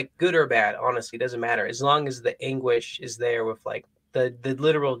it's like good or bad, honestly, doesn't matter. As long as the anguish is there with like the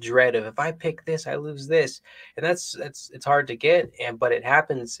literal dread of if I pick this, I lose this. And it's hard to get. But it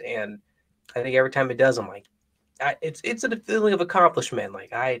happens. And I think every time it does, I'm like, it's a feeling of accomplishment.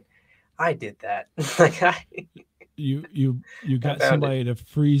 Like I did that. Like You got somebody to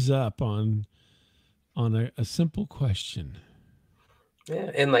freeze up on a simple question.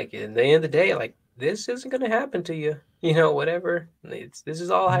 Yeah, and like at the end of the day, like this isn't going to happen to you. Whatever. This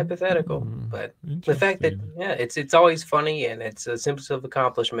is all hypothetical. But the fact that it's always funny and it's a sense of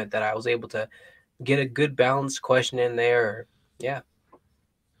accomplishment that I was able to get a good balanced question in there. Yeah.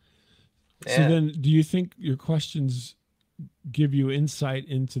 So then, do you think your questions give you insight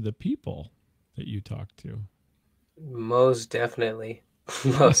into the people that you talk to? Most definitely.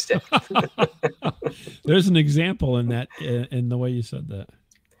 Most definitely. There's an example in that, in the way you said that.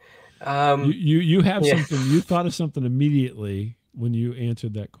 You have Yeah. something. You thought of something immediately when you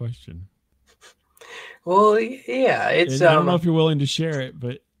answered that question, Well, yeah, and I don't know if you're willing to share it,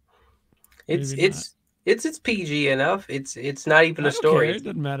 but it's maybe not. it's it's PG enough. It's not even a I don't story. care. It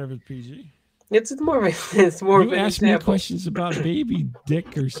doesn't matter if it's PG. It's more of it's more of You an asked me example. questions about baby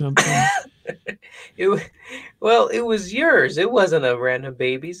dick or something. It wa- well, it was yours. It wasn't a random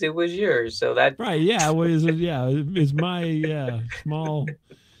baby's. It was yours. So that Right? Yeah. What is it? Yeah. Is my small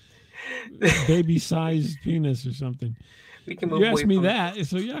baby-sized penis or something? we can move You asked away me from. that,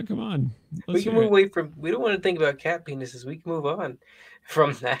 so yeah. Come on. We Let's can hear move it. away from. We don't want to think about cat penises. We can move on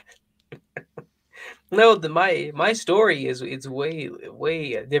from that. No, my story is it's way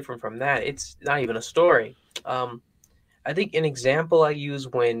different from that. It's not even a story. Um, I think an example I use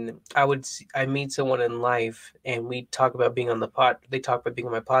when I meet someone in life and we talk about being on the pod. They talk about being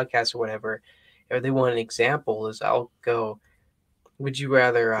on my podcast or whatever, or they want an example. Is I'll go. Would you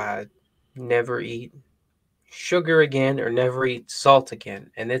rather never eat sugar again or never eat salt again?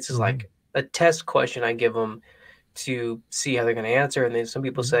 And this is Mm-hmm. like a test question I give them to see how they're going to answer. And then some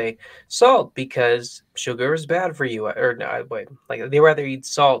people Mm-hmm. say salt because sugar is bad for you, or no, wait, like they rather eat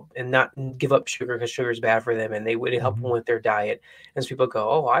salt and not give up sugar because sugar is bad for them, and they would help Mm-hmm. them with their diet. And some people go,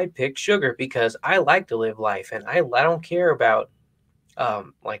 "Oh, I pick sugar because I like to live life, and I don't care about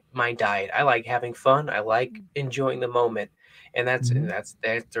like my diet. I like having fun. I like enjoying the moment." And Mm-hmm. that's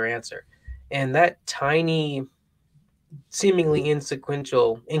their answer. And that tiny, seemingly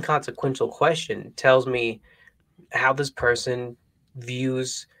inconsequential question tells me how this person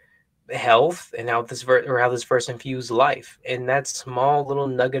views health and how this person views life. And that small little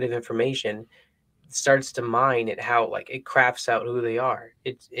nugget of information starts to mine at how like it crafts out who they are.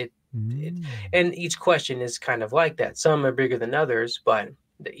 It Mm-hmm. and each question is kind of like that. Some are bigger than others, but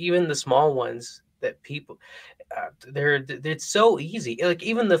even the small ones that people it's so easy. Like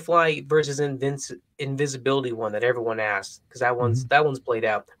even the fly versus invisibility one that everyone asks, because Mm-hmm. that one's played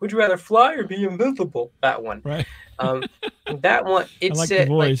out. Would you rather fly or be invisible? That one. Right. Um, that one. I It's like the like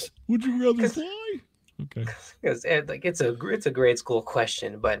voice. Would you rather because fly? Okay. like it's a grade school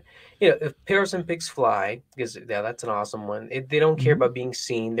question, but you know if person picks fly, because yeah, that's an awesome one. They don't care Mm-hmm. about being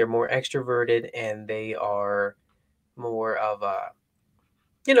seen. They're more extroverted and they are more of a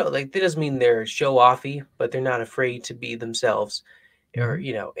like that doesn't mean they're show offy, but they're not afraid to be themselves, or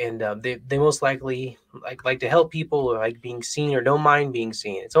Mm-hmm. and they most likely like to help people or like being seen or don't mind being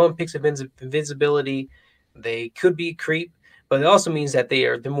seen. If someone picks invisibility, they could be a creep, but it also means that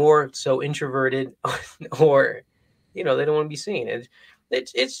they're more so introverted or they don't want to be seen. And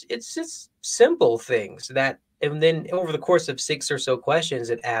it's just simple things that, and then over the course of six or so questions,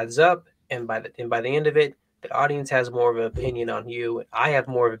 it adds up, and by the end of it, the audience has more of an opinion on you. I have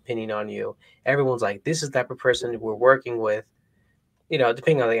more of an opinion on you. Everyone's like, this is the type of person we're working with,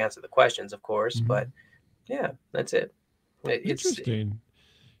 depending on how they answer the questions, of course. Mm-hmm. But yeah, that's it. It's Interesting.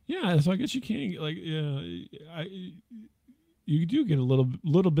 Yeah. So I guess you can't like I you do get a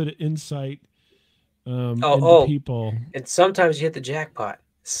little bit of insight oh into oh, people. and sometimes you hit the jackpot.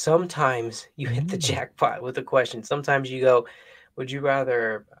 Sometimes you hit the Mm. jackpot with a question. Sometimes you go, would you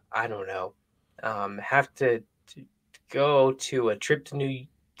rather, I don't know, have to go to a trip to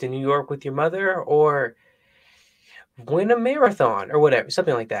New York with your mother, or win a marathon or whatever,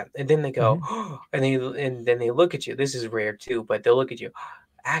 something like that. And then they go, Mm-hmm. oh, and then they look at you. This is rare too, but they'll look at you.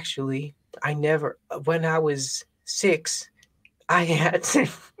 Actually, I never, when I was 6, I had to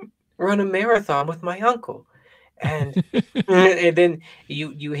run a marathon with my uncle. And and then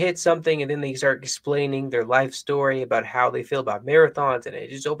you hit something, and then they start explaining their life story about how they feel about marathons, and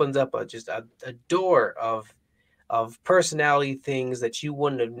it just opens up a door of personality things that you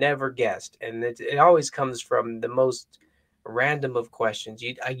wouldn't have never guessed. And it always comes from the most random of questions.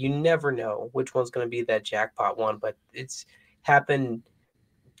 You never know which one's going to be that jackpot one, but it's happened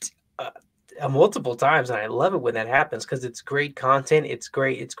uh, multiple times, and I love it when that happens because it's great content. It's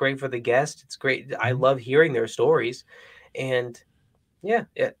great for the guest. It's great. I Mm-hmm. love hearing their stories. And yeah,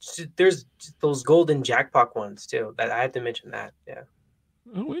 there's those golden jackpot ones too, that I have to mention that. Yeah.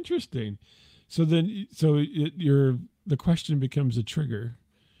 Oh, interesting. So then, your the question becomes a trigger,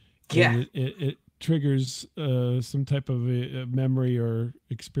 Yeah. and it triggers some type of a memory or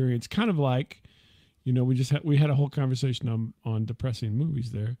experience, kind of like we had a whole conversation on depressing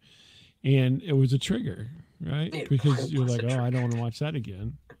movies there, and it was a trigger, right? It, Because it you're was like, a oh, I trick. don't want to watch that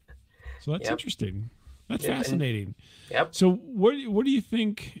again. So that's Yep. interesting. That's Yep. And fascinating. yep. So what do you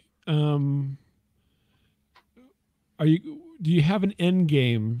think? Are you Do you have an end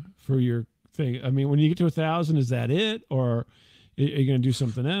game for your thing? I mean, when you get to 1,000, is that it, or are you going to do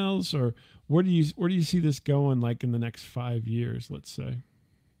something else, or where do you see this going? Like in the next 5 years, let's say.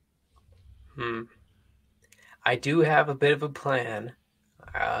 Hmm. I do have a bit of a plan.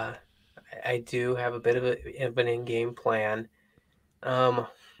 Uh, I do have a bit of an in-game plan. Um,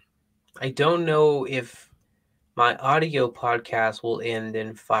 I don't know if my audio podcast will end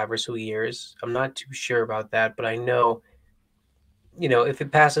in 5 or so years. I'm not too sure about that, but I know, if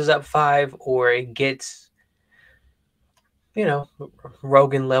it passes up five or it gets, you know,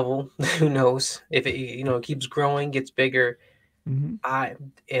 Rogan level, who knows? If it, keeps growing, gets bigger, Mm-hmm. I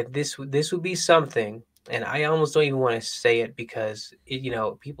this would be something, and I almost don't even want to say it because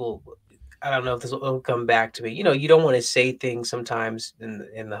people. I don't know if this will come back to me. You don't want to say things sometimes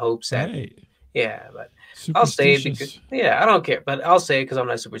in the hopes that, Right. yeah, but I'll say it because, Superstitious. yeah, I don't care, but I'll say it because I'm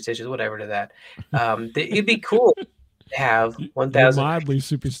not superstitious. Whatever to that. It'd be cool to have You're 1,000. mildly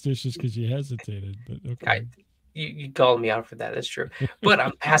superstitious because you hesitated, but I, okay. you called me out for that. That's true. But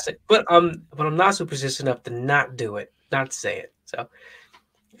I'm passing. But I'm not superstitious enough to not do it, not to say it. So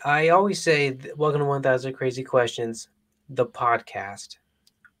I always say, welcome to 1,000 Crazy Questions, the podcast.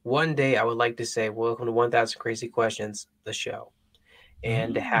 One day I would like to say, welcome to 1,000 Crazy Questions, the show,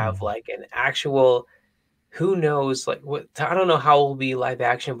 and to Oh. have like an actual, who knows, like what, I don't know how it will be live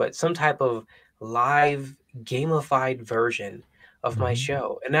action, but some type of live gamified version of my Mm-hmm.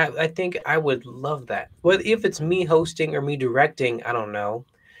 show. And I think I would love that. Whether if it's me hosting or me directing, I don't know.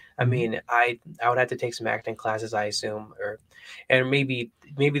 I Mm-hmm. mean, I would have to take some acting classes, I assume, or and maybe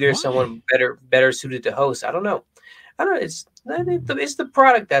there's Why? someone better suited to host. I don't know. I don't know. I think Mm. it's the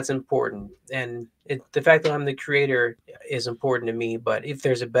product that's important, and the fact that I'm the creator is important to me. But if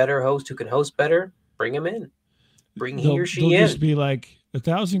there's a better host who can host better, bring him in. Bring he or They'll she just in. be like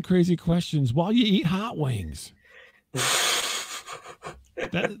 1,000 crazy questions while you eat hot wings.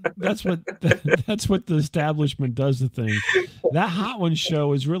 That's what that's what the establishment does to things. That Hot One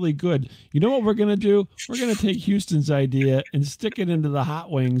show is really good. You know what we're gonna do? We're gonna take Houston's idea and stick it into the Hot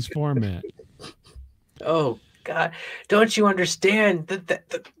Wings format. Oh God! Don't you understand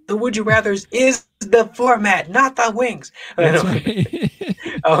that the Would You Rather's is the format, not the wings. I That's know. right.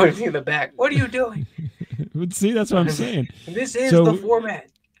 Oh, it's in the back. What are you doing? See, that's what I'm saying. This is the So format.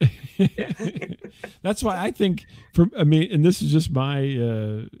 Yeah. that's why I think for I mean, and this is just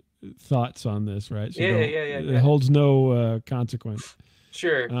my thoughts on this, right? So Yeah, don't yeah, yeah. Go it ahead. holds no consequence.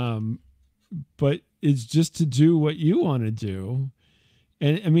 Sure. Um, but it's just to do what you want to do.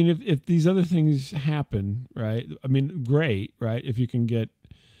 And I mean, if these other things happen, right? I mean, great, right? If you can get,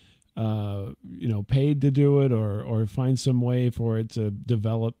 paid to do it, or find some way for it to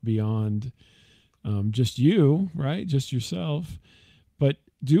develop beyond just you, right? Just yourself. But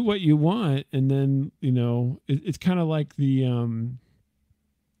do what you want, and then it's kind of like the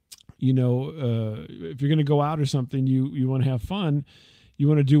if you're going to go out or something, you want to have fun, you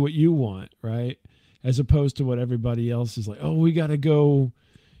want to do what you want, right? As opposed to what everybody else is like, oh, we got to go,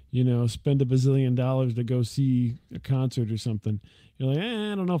 spend $1 bazillion to go see a concert or something. You're like,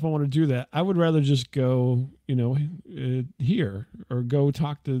 I don't know if I want to do that. I would rather just go, here, or go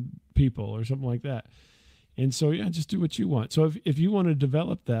talk to people or something like that. And so, yeah, just do what you want. So if you want to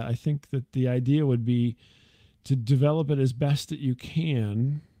develop that, I think that the idea would be to develop it as best that you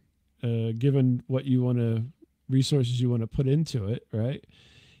can, given what you want to, resources you want to put into it, right?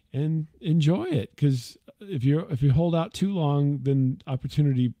 And enjoy it, because if you hold out too long, then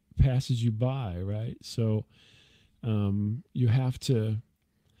opportunity passes you by, right? So you have to,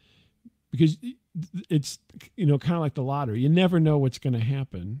 because it's kind of like the lottery. You never know what's going to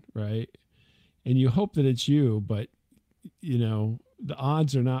happen, right? And you hope that it's you, but the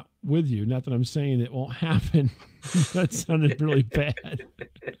odds are not with you. Not that I'm saying it won't happen. That sounded really bad.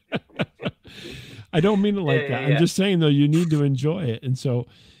 I don't mean it Yeah, like yeah, that. I'm yeah. just saying though, you need to enjoy it, and so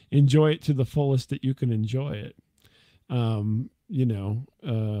enjoy it to the fullest that you can enjoy it.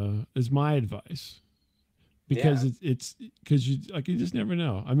 Is my advice, because Yeah. it's because you just never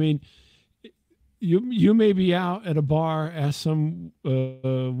know. I mean, you may be out at a bar, ask some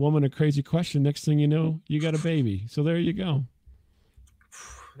woman a crazy question. Next thing you know, you got a baby. So there you go.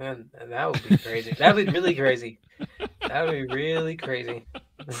 Man, that would be crazy. That would be really crazy. That would be really crazy.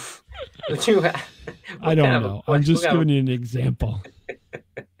 Would you? I What kind don't of a know. I'm question? just giving you an example.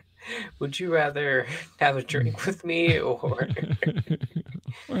 Would you rather have a drink with me or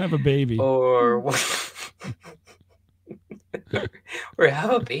Or have a baby. or or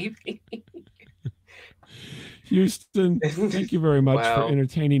have a baby? Houston, thank you very much for Wow.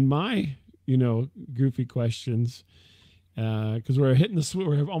 entertaining my, goofy questions. Because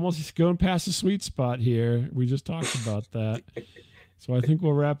we're almost going past the sweet spot here. We just talked about that, so I think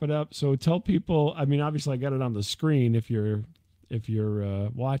we'll wrap it up. So tell people. I mean, obviously, I got it on the screen if you're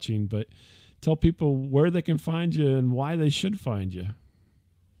watching, but tell people where they can find you and why they should find you.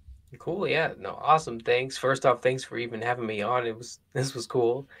 Cool. Yeah. No. Awesome. Thanks. First off, thanks for even having me on. This was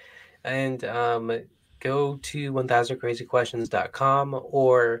cool. And go to 1000crazyquestions.com,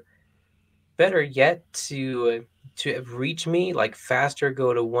 or better yet, to reach me like faster,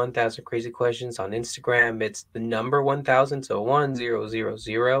 go to 1000 Crazy Questions on Instagram. It's the number 1000, so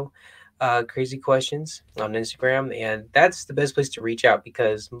 1000 Crazy Questions on Instagram, and that's the best place to reach out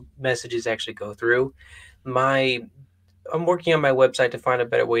because messages actually go through. My I'm working on my website to find a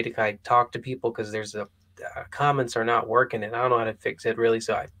better way to kind of talk to people because there's a comments are not working and I don't know how to fix it really,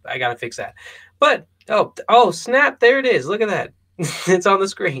 so I gotta fix that. But snap, there it is. Look at that. It's on the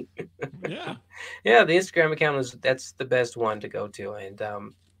screen. Yeah. Yeah, the Instagram account that's the best one to go to, and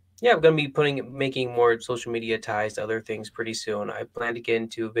yeah, I'm gonna be making more social media ties to other things pretty soon. I plan to get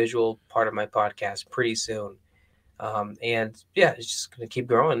into a visual part of my podcast pretty soon, and yeah, it's just gonna keep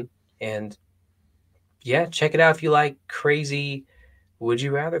growing. And yeah, check it out if you like crazy would you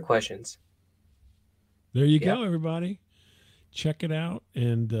rather questions. There you Yeah, go, everybody. Check it out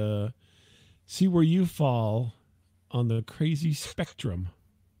and see where you fall on the crazy spectrum.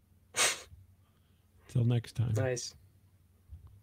 Till next time. nice.